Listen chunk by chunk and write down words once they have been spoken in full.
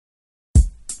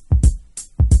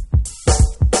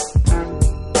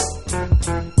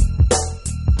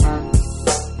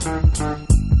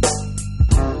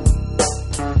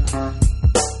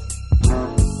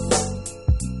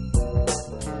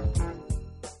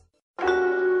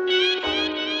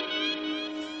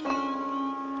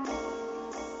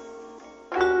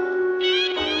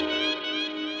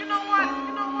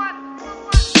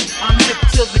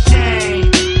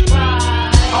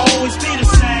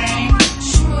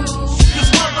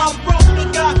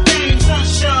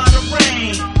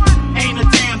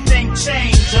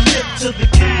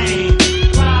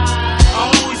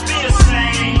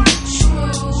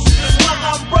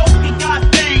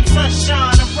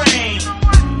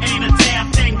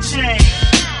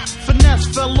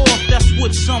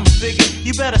figure.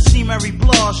 You better see Mary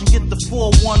Blige and get the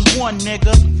 411,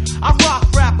 nigga. I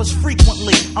rock rappers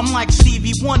frequently, I'm like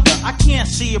Stevie Wonder. I can't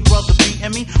see a brother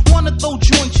beating me. Wanna throw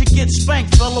joints, you get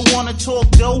spanked. Fella wanna talk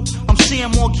dough, I'm seeing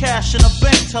more cash in a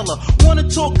bank teller. Wanna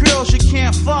talk girls, you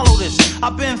can't follow this.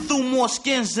 I've been through more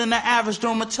skins than the average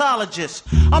dermatologist.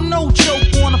 I'm no joke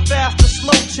on a fast or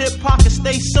slow tip. Pockets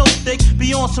stay so thick,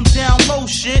 be on some down low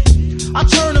shit. I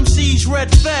turn MCs red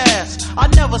fast, I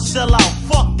never sell out,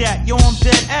 fuck that, yo I'm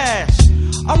dead ass.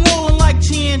 I'm rolling like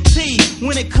TNT,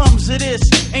 when it comes to this,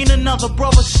 ain't another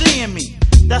brother seeing me.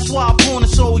 That's why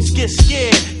opponents always get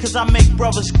scared, cause I make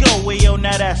brothers go, well yo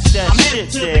now that's that I'm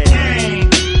shit there. The game.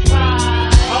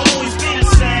 I'll always be the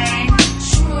same.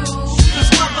 Cause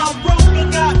whether I'm broke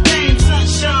or got fame,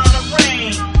 sunshine or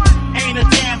rain, ain't a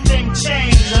damn thing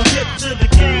changed. I'm hip to the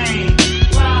game.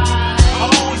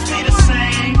 I'll always be the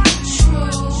same.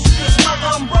 Cause whether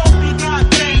I'm broke or got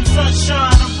fame,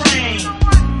 sunshine or rain,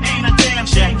 ain't a damn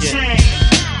thing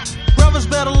changed. Brothers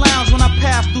better lounge when I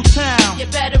pass through town. You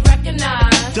better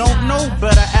recognize. Don't know,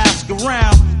 better ask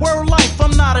around. Word life,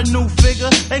 I'm not a new figure.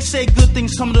 They say good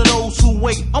things come to those who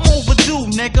wait. I'm overdue,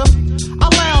 nigga. I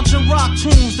lounge and rock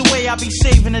tunes the way I be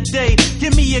saving the day.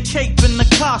 Give me a cape and a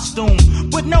costume.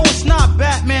 But no, it's not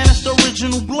Batman, it's the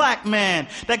original black man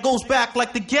that goes back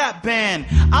like the Gap Band.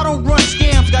 I don't run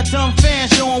scams, got dumb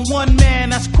fans showing one man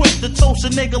that's quick to toast a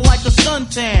nigga like a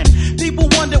suntan. People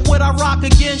wonder what I rock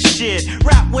against shit.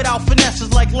 Rap without finesse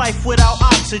is like life without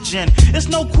oxygen. It's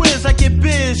no quiz, I get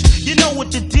biz, you know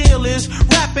what the deal is.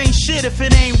 Rap ain't shit if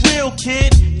it ain't real,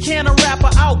 kid. Can a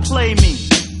rapper outplay me?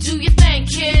 Do you think,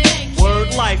 kid?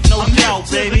 Word life, no doubt,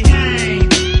 baby.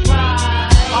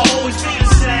 I'll always be the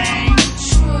same.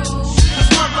 Cause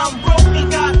whether I'm broke or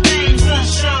got fame,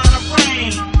 sunshine or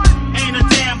rain, ain't a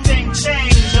damn thing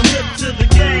changed. I'm hip to the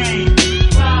game.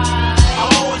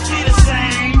 I'll always be the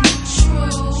same.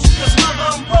 Cause whether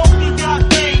I'm broke or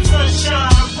got fame,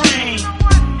 sunshine or rain,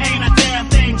 ain't a damn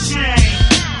thing changed.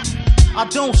 I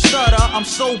don't stutter, I'm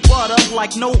so butter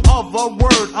like no other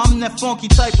word. I'm that funky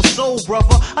type of soul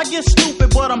brother. I get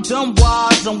stupid, but I'm dumb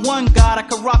wise. I'm one god, I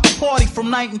can rock a party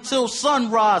from night until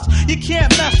sunrise. You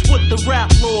can't mess with the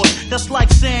rap lord. That's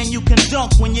like saying you can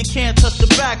dunk when you can't touch the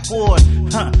backboard.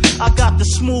 I got the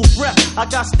smooth rep, I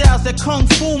got styles that kung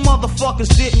fu motherfuckers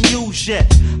didn't use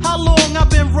yet. How long I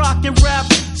been rocking rap?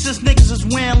 Since niggas is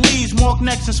wearing leaves, mark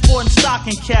necks and sporting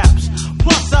stocking caps.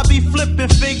 Plus I be flipping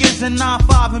figures and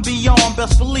 9-5 and beyond.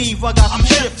 Best believe I got some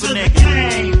shit for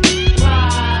niggas.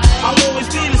 I'll always